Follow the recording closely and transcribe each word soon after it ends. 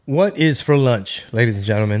What is for lunch, ladies and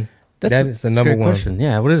gentlemen? That is the number one question.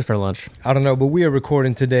 Yeah, what is it for lunch? I don't know, but we are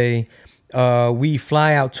recording today. We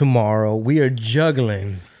fly out tomorrow. We are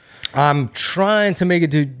juggling. I'm trying to make it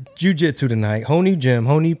to jiu-jitsu tonight. Whole new gym,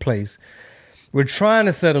 whole new place. We're trying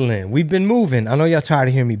to settle in. We've been moving. I know y'all tired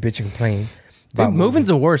of hearing me bitch and complain. Dude, moving's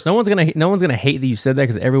the worst. No one's gonna hate that you said that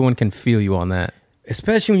because everyone can feel you on that.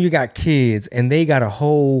 Especially when you got kids and they got a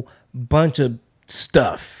whole bunch of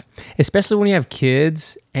stuff. Especially when you have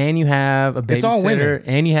kids and you have a babysitter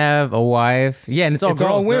and you have a wife. Yeah, and it's all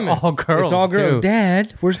girls. All women. They're all girls. It's all girls. Too.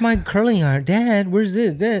 Dad, where's my curling iron? Dad, where's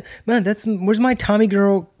this? Dad, man, where's my Tommy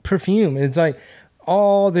Girl perfume? And it's like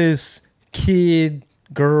all this kid,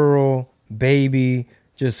 girl, baby,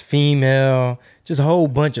 just female, just a whole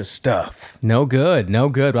bunch of stuff. No good. I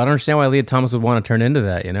don't understand why Leah Thomas would want to turn into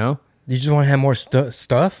that, you know? You just want to have more stuff,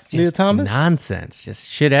 just Leah Thomas? Nonsense. Just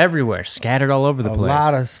shit everywhere, scattered all over the place. A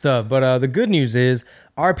lot of stuff. But the good news is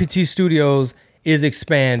RPT Studios is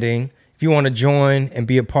expanding. If you want to join and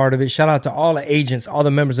be a part of it, shout out to all the agents, all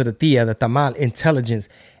the members of the TIA, the Tamal Intelligence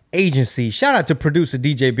Agency. Shout out to producer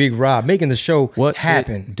DJ Big Rob making the show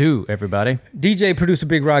happen. Do everybody. DJ producer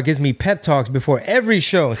Big Rob gives me pep talks before every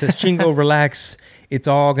show and says, Chingo, relax. It's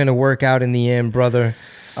all going to work out in the end, brother.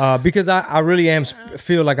 Because I really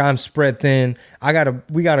feel like I'm spread thin.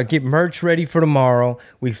 We gotta get merch ready for tomorrow.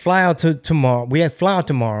 We fly out tomorrow.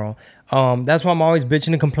 That's why I'm always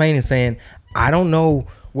bitching and complaining, saying I don't know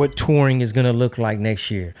what touring is gonna look like next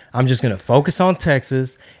year. I'm just gonna focus on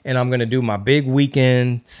Texas, and I'm gonna do my big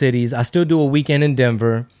weekend cities. I still do a weekend in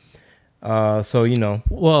Denver. So, you know.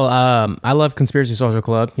 Well, I love Conspiracy Social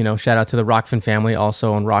Club. You know, shout out to the Rockfin family.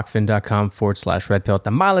 Also on rockfin.com/Red Pill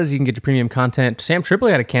Tamales. You can get your premium content. Sam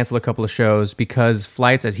Tripoli had to cancel a couple of shows because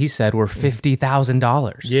flights, as he said, were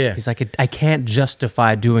 $50,000. Yeah. He's like, I can't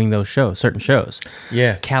justify doing those shows, certain shows.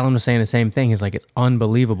 Yeah. Callum was saying the same thing. He's like, it's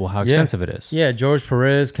unbelievable how expensive it is. Yeah, George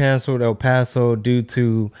Perez canceled El Paso due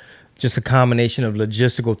to just a combination of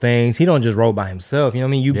logistical things. He don't just roll by himself. You know what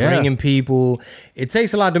I mean? You bring in people. It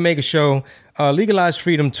takes a lot to make a show. Legalized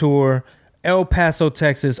Freedom Tour, El Paso,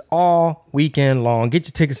 Texas, all weekend long. Get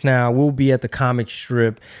your tickets now. We'll be at the Comic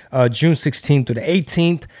Strip June 16th to the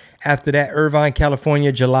 18th. After that, Irvine,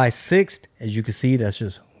 California, July 6th. As you can see, that's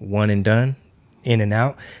just one and done, in and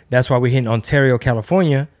out. That's why we're hitting Ontario,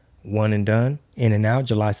 California, one and done, in and out,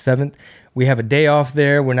 July 7th. We have a day off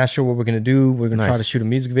there. We're not sure what we're going to do. We're going to try to shoot a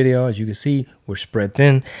music video. As you can see, we're spread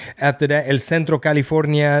thin. After that, El Centro,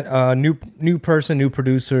 California, new person, new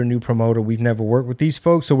producer, new promoter. We've never worked with these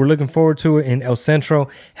folks, so we're looking forward to it in El Centro.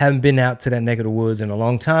 Haven't been out to that neck of the woods in a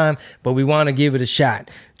long time, but we want to give it a shot.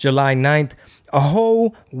 July 9th, a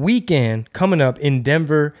whole weekend coming up in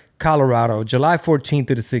Denver, Colorado, July 14th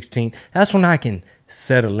to the 16th. That's when I can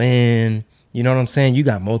settle in. You know what I'm saying? You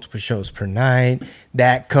got multiple shows per night.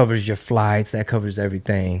 That covers your flights. That covers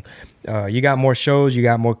everything. You got more shows. You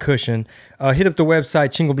got more cushion. Hit up the website,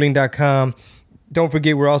 chingobling.com. Don't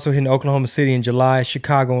forget, we're also hitting Oklahoma City in July,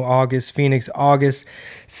 Chicago in August, Phoenix, August,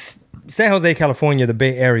 San Jose, California, the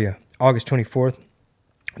Bay Area, August 24th,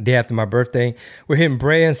 day after my birthday. We're hitting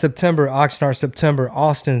Brea in September, Oxnard, September,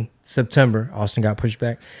 Austin, September. Austin got pushed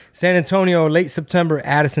back. San Antonio, late September,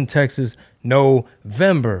 Addison, Texas,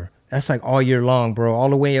 November. That's like all year long, bro, all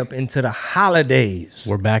the way up into the holidays.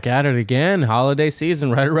 We're back at it again. Holiday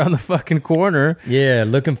season right around the fucking corner. Yeah,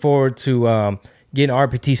 looking forward to getting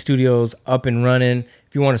RPT Studios up and running.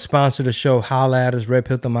 If you want to sponsor the show, holla at us,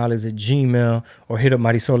 redpilltamales@gmail.com, or hit up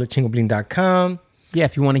marisol@chingoblin.com. Yeah,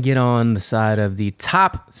 if you want to get on the side of the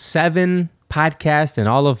top 7 podcasts in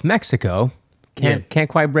all of Mexico, can't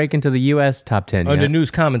quite break into the U.S. top 10 Under yet.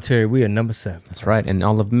 news commentary, we are number 7. That's right, in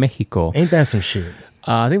all of Mexico. Ain't that some shit?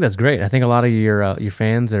 I think that's great. I think a lot of your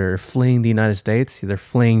fans are fleeing the United States. They're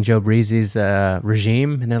fleeing Joe Breezy's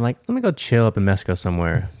regime, and they're like, let me go chill up in Mexico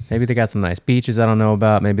somewhere. Maybe they got some nice beaches I don't know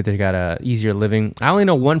about. Maybe they got a easier living. I only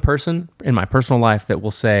know one person in my personal life that will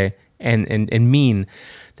say and mean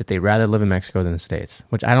that they'd rather live in Mexico than the States,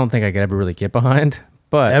 which I don't think I could ever really get behind.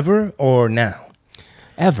 But ever or now?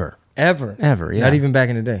 Ever, yeah. Not even back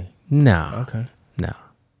in the day? No. Okay. No.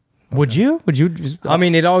 Would you just... I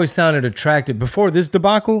mean, it always sounded attractive. Before this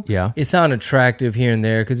debacle, yeah, it sounded attractive here and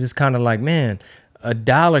there because it's kind of like, man,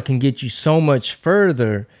 $1 can get you so much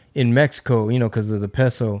further in Mexico, you know, because of the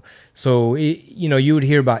peso. So, you would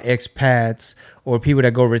hear about expats or people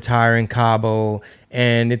that go retire in Cabo,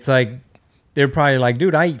 and it's like, they're probably like,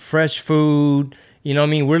 dude, I eat fresh food. You know what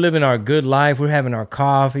I mean? We're living our good life. We're having our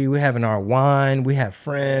coffee. We're having our wine. We have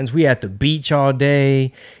friends. We at the beach all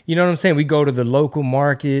day. You know what I'm saying? We go to the local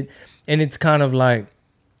market, and it's kind of like,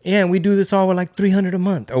 Yeah, and we do this all with like 300 a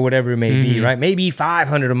month or whatever it may be, right? Maybe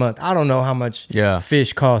 500 a month. I don't know how much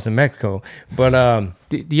fish costs in Mexico, but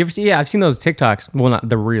do you ever see? Yeah, I've seen those TikToks. Well, not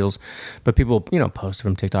the reels, but people post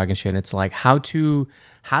from TikTok and shit. And it's like how to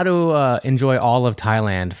enjoy all of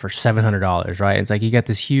Thailand for $700, right? It's like you got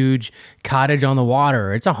this huge cottage on the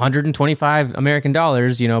water. It's $125 American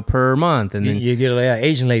dollars, per month, and then you get an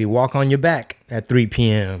Asian lady walk on your back at 3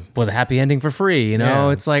 p.m. with a happy ending for free.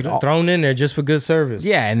 It's like thrown in there just for good service.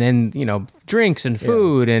 Yeah, and then drinks and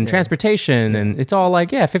food and transportation, and it's all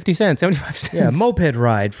like 50 cents, 75 cents. Yeah, moped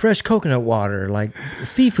ride, fresh coconut water, like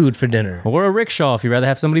seafood for dinner, or a rickshaw if you'd rather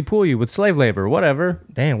have somebody pull you with slave labor, whatever.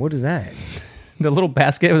 Damn, what is that? The little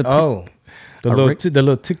basket with the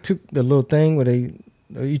little thing where they.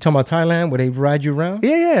 Are you talking about Thailand where they ride you around?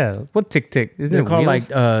 Yeah. What tick? They're called wheels?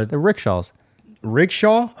 Like the rickshaws.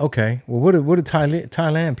 Rickshaw? Okay. Well, what do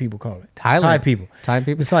Thailand people call it? Thai people.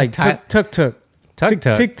 It's like tuk.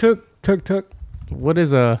 What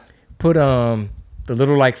is a put the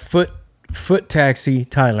little like foot taxi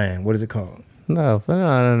Thailand? What is it called? No.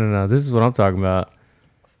 This is what I'm talking about.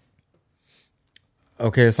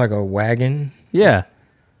 Okay, it's like a wagon. Yeah.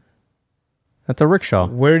 That's a rickshaw.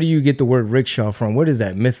 Where do you get the word rickshaw from? What is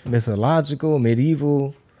that? Mythological,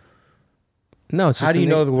 medieval? No, it's just how do you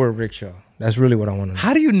know the word rickshaw? That's really what I want to know.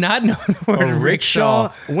 How do you not know the word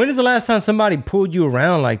rickshaw? When is the last time somebody pulled you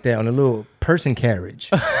around like that on a little person carriage?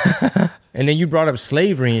 And then you brought up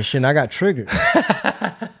slavery and shit, and I got triggered.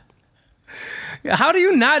 How do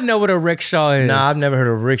you not know what a rickshaw is? Nah, I've never heard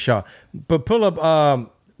of a rickshaw. But put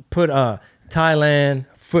Thailand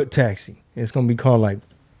foot taxi. It's going to be called like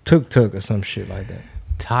tuk or some shit like that.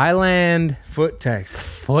 Thailand foot taxi.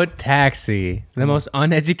 Foot taxi. The most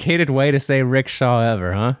uneducated way to say rickshaw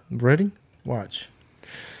ever, huh? Ready? Watch.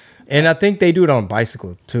 And I think they do it on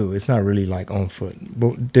bicycle too. It's not really like on foot.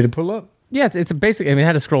 But did it pull up? Yeah, it's a basic. I mean, I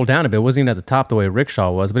had to scroll down a bit. It wasn't even at the top the way a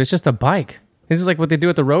rickshaw was, but it's just a bike. This is like what they do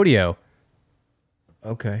at the rodeo.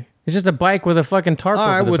 Okay. It's just a bike with a fucking tarp over the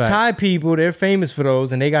back. All right, well, Thai people, they're famous for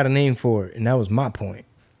those, and they got a name for it, and that was my point.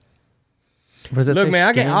 Look,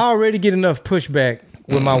 man, I already get enough pushback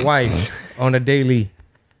with my wife on a daily.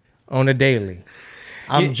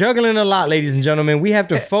 I'm juggling a lot, ladies and gentlemen. We have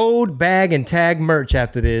to fold, bag, and tag merch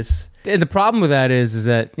after this. The problem with that is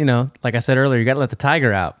that, like I said earlier, you got to let the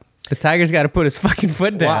tiger out. The tiger's got to put his fucking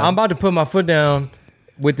foot down. Well, I'm about to put my foot down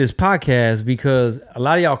with this podcast because a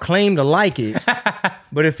lot of y'all claim to like it,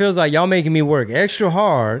 but it feels like y'all making me work extra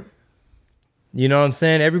hard. You know what I'm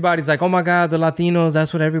saying? Everybody's like, oh my God, the Latinos,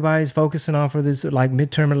 that's what everybody's focusing on for this like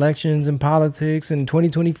midterm elections and politics and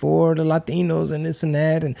 2024, the Latinos and this and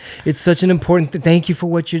that. And it's such an important thing. Thank you for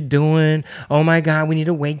what you're doing. Oh my God, we need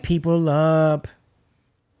to wake people up.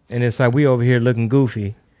 And it's like we over here looking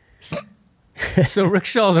goofy. So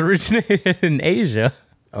rickshaws originated in Asia.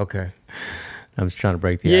 Okay. I'm just trying to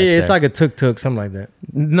break the ice. Yeah, it's like a tuk, something like that.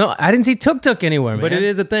 No, I didn't see tuk anywhere, man. But it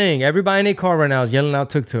is a thing. Everybody in their car right now is yelling out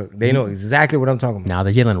tuk. They know exactly what I'm talking about. Now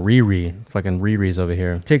they're yelling Riri. Fucking Riri's over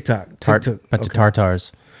here. TikTok. Bunch of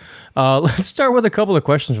tartars. Let's start with a couple of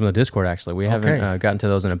questions from the Discord, actually. We haven't gotten to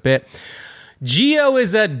those in a bit. Gio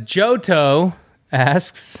is a Johto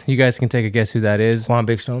asks, you guys can take a guess who that is. Juan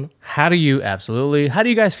Big Stone. How do you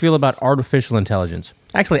guys feel about artificial intelligence?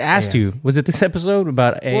 Actually asked you, was it this episode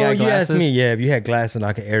about AI glasses? Well, you asked me, if you had glasses and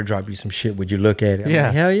I could airdrop you some shit, would you look at it? I'm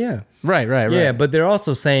like, hell yeah. Right. Yeah, but they're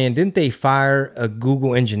also saying, didn't they fire a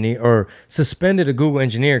Google engineer or suspended a Google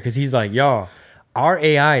engineer because he's like, y'all, our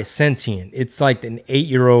AI is sentient. It's like an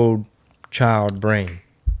 8-year-old child brain.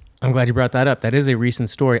 I'm glad you brought that up. That is a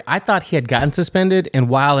recent story. I thought he had gotten suspended, and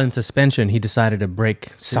while in suspension, he decided to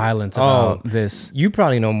break silence about this. You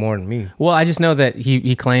probably know more than me. Well, I just know that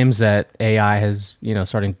he claims that AI has,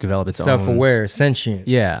 starting to develop its self-aware, sentient.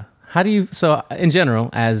 Yeah. How do you, so in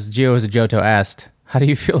general, as Gio as a Johto asked, how do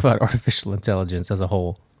you feel about artificial intelligence as a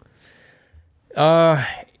whole?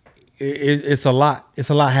 It's a lot. It's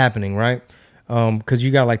a lot happening, right? Because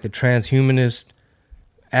you got like the transhumanist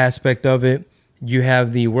aspect of it. You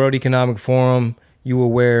have the World Economic Forum. You will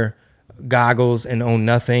wear goggles and own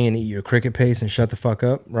nothing and eat your cricket paste and shut the fuck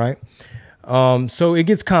up, right? So it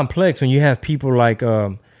gets complex when you have people like,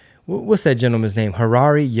 what's that gentleman's name?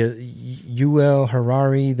 Yuval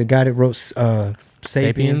Harari, the guy that wrote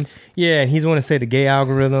Sapiens. Yeah, and he's the one to say the gay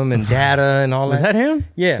algorithm and data and all that. Was that him?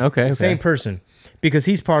 Yeah. Okay. Same person. Because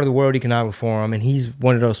he's part of the World Economic Forum and he's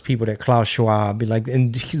one of those people that Klaus Schwab be like,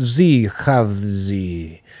 and Sie have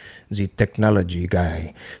the technology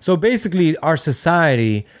guy. So basically our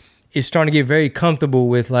society is starting to get very comfortable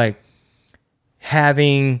with like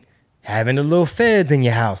having the little feds in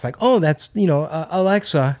your house. Like, oh, that's,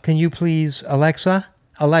 Alexa, can you please, Alexa,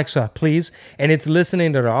 Alexa, please. And it's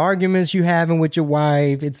listening to the arguments you having with your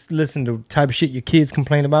wife. It's listening to the type of shit your kids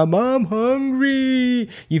complain about. Mom, hungry. You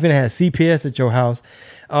even had CPS at your house.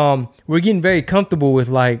 We're getting very comfortable with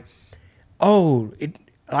like,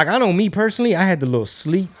 I know me personally, I had the little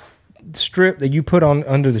sleep strip that you put on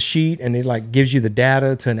under the sheet, and it like gives you the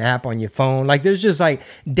data to an app on your phone. Like there's just like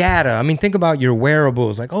data. I mean, think about your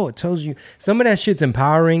wearables. Like, it tells you some of that shit's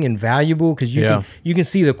empowering and valuable because you can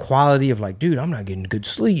see the quality of like, dude, I'm not getting good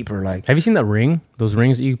sleep, or like. Have you seen that ring? Those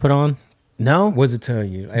rings that you put on? No. What does it tell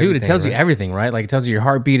you? Dude, it tells you everything, right? Like it tells you your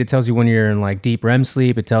heartbeat. It tells you when you're in like deep REM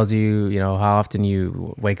sleep. It tells you, how often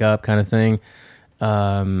you wake up, kind of thing.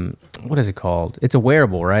 What is it called? It's a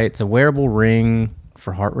wearable, right? It's a wearable ring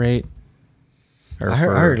for heart rate. I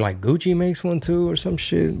heard like Gucci makes one too or some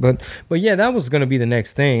shit. But yeah, that was going to be the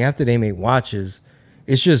next thing after they make watches.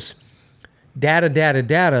 It's just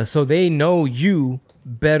data. So they know you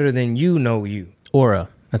better than you know you. Aura.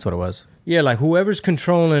 That's what it was. Yeah, like whoever's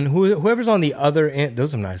controlling, whoever's on the other end.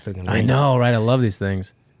 Those are nice looking rings. I know, right? I love these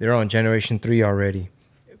things. They're on generation 3 already.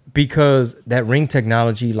 Because that ring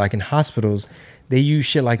technology, like in hospitals, they use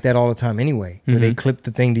shit like that all the time anyway, where they clip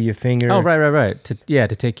the thing to your finger. Oh, right.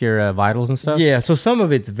 To take your vitals and stuff. Yeah, so some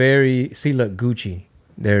of it's look, Gucci.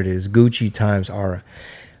 There it is, Gucci times Aura.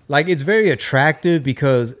 Like, it's very attractive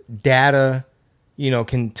because data,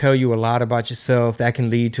 can tell you a lot about yourself. That can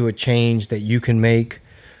lead to a change that you can make.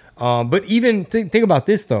 But even, think about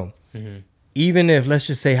this, though. Mm-hmm. Even if, let's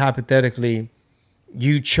just say, hypothetically,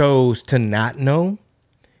 you chose to not know,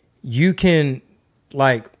 you can,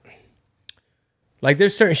 like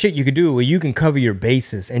there's certain shit you could do where you can cover your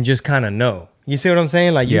bases and just kind of know. You see what I'm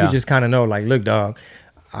saying? Like, you can just kind of know, like, look, dog,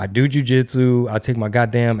 I do jujitsu. I take my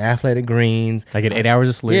goddamn athletic greens. I get 8 hours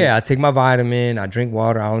of sleep. Yeah, I take my vitamin. I drink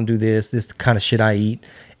water. I don't do this. This is the kind of shit I eat.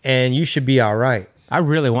 And you should be all right. I've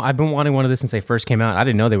been wanting one of this since they first came out. I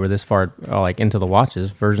didn't know they were this far, into the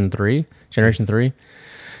watches. Version 3, Generation 3.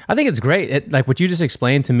 I think it's great. Like, what you just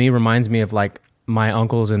explained to me reminds me of, like, my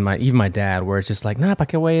uncles and even my dad, where it's just like, pa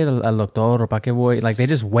que voy al doctor, pa que voy. Like, they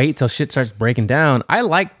just wait till shit starts breaking down. I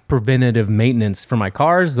like preventative maintenance for my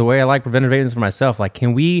cars the way I like preventative maintenance for myself. Like,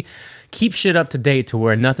 can we keep shit up to date to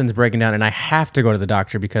where nothing's breaking down and I have to go to the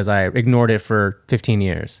doctor because I ignored it for 15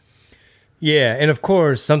 years? Yeah, and of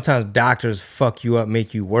course, sometimes doctors fuck you up,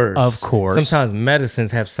 make you worse. Of course. Sometimes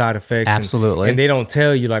medicines have side effects. Absolutely. And they don't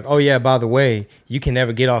tell you, like, oh yeah, by the way, you can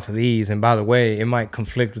never get off of these. And by the way, it might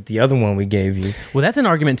conflict with the other one we gave you. Well, that's an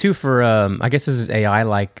argument too for, I guess this is AI,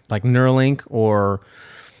 like Neuralink, or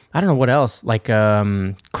I don't know what else, like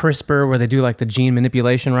CRISPR, where they do like the gene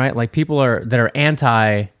manipulation, right? Like people that are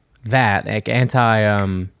anti that, like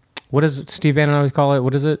what does Steve Bannon always call it?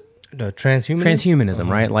 What is it? The transhumanism,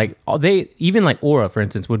 right? Like they even like Aura, for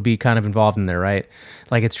instance, would be kind of involved in there, right?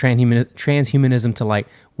 Like it's transhumanism to like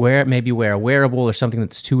wear a wearable or something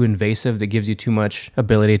that's too invasive that gives you too much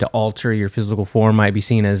ability to alter your physical form might be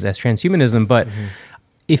seen as transhumanism. But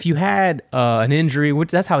if you had an injury,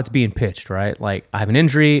 which that's how it's being pitched, right? Like I have an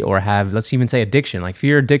injury, or let's even say addiction. Like if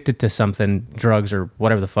you're addicted to something, drugs or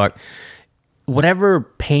whatever the fuck, whatever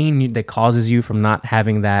pain that causes you from not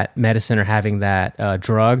having that medicine or having that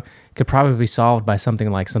drug could probably be solved by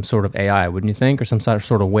something like some sort of AI, wouldn't you think? Or some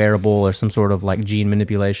sort of wearable or some sort of like gene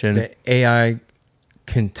manipulation. The AI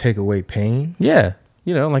can take away pain? Yeah.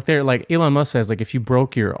 Like Elon Musk says, like if you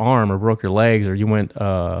broke your arm or broke your legs or you went,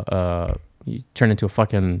 you turn into a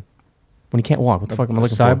fucking, when you can't walk, what the fuck am I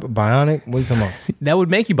looking for? Bionic? What are you talking about? That would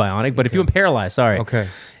make you bionic, but if you were paralyzed, sorry. Okay.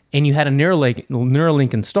 And you had a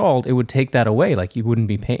Neuralink installed, it would take that away. Like you wouldn't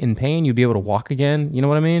be in pain. You'd be able to walk again. You know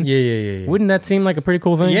what I mean? Yeah. Wouldn't that seem like a pretty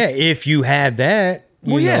cool thing? Yeah, if you had that.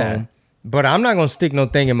 You know. But I'm not going to stick no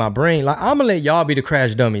thing in my brain. Like, I'm going to let y'all be the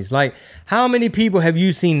crash dummies. Like, how many people have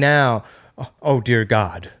you seen now? Oh, dear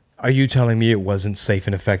God. Are you telling me it wasn't safe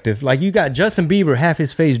and effective? Like, you got Justin Bieber, half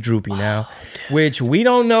his face droopy now, which we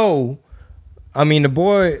don't know. I mean, the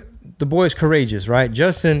boy's courageous, right?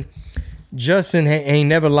 Justin ain't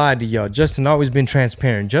never lied to y'all. Justin always been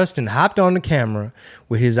transparent. Justin hopped on the camera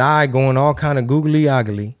with his eye going all kind of googly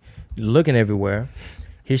oggly, looking everywhere.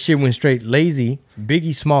 His shit went straight lazy,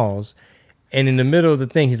 Biggie Smalls. And in the middle of the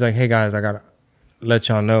thing, he's like, hey guys, I gotta let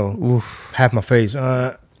y'all know. Oof. Half my face.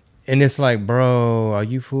 And it's like, bro, are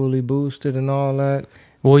you fully boosted and all that?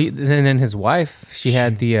 Well, then his wife, she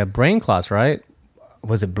had the brain clots, right?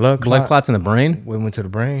 Was it blood clot? Blood clots in the brain? We went to the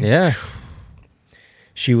brain? Yeah.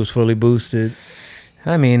 She was fully boosted.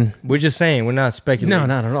 I mean, we're just saying, we're not speculating. No,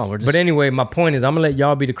 not at all. But anyway, my point is, I'm gonna let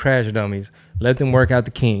y'all be the crash dummies. Let them work out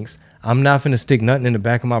the kinks. I'm not finna stick nothing in the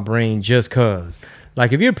back of my brain just cause.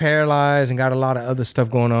 Like if you're paralyzed and got a lot of other stuff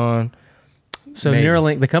going on, So Maybe.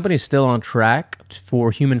 Neuralink, the company is still on track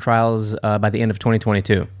for human trials by the end of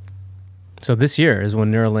 2022. So this year is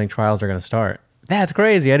when Neuralink trials are going to start. That's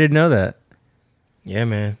crazy. I didn't know that. Yeah,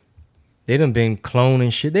 man. They done been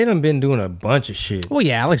cloning shit. They done been doing a bunch of shit. Well,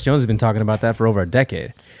 yeah, Alex Jones has been talking about that for over a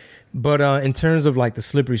decade. But in terms of like the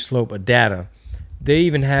slippery slope of data, they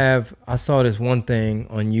even have, I saw this one thing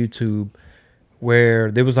on YouTube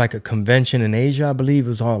where there was like a convention in Asia, I believe. It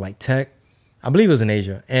was all like tech. I believe it was in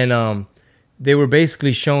Asia. And they were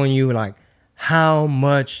basically showing you like how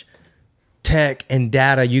much tech and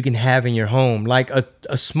data you can have in your home, like a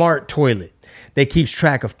smart toilet that keeps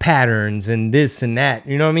track of patterns and this and that,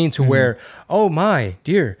 you know what I mean? To where, oh my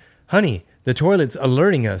dear honey, the toilet's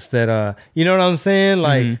alerting us that, you know what I'm saying?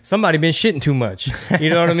 Like somebody been shitting too much, you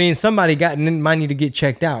know what I mean? Somebody might need to get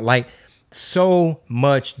checked out. Like so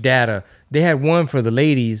much data. They had one for the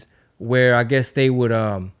ladies where I guess they would,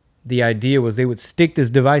 the idea was they would stick this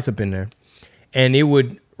device up in there and it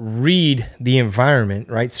would read the environment,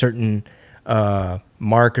 right? Certain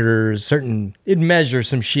marketers, it measures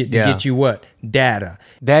some shit to get you what? Data.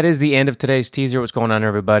 That is the end of today's teaser. What's going on,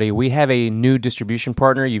 everybody? We have a new distribution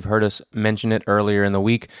partner. You've heard us mention it earlier in the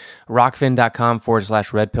week.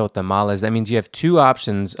 Rockfin.com/Red Pill Tamales. That means you have two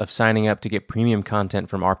options of signing up to get premium content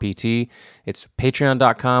from RPT. It's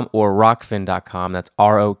patreon.com or rockfin.com. That's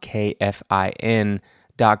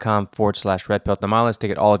ROKFIN.com/Red Pill Tamales to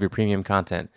get all of your premium content.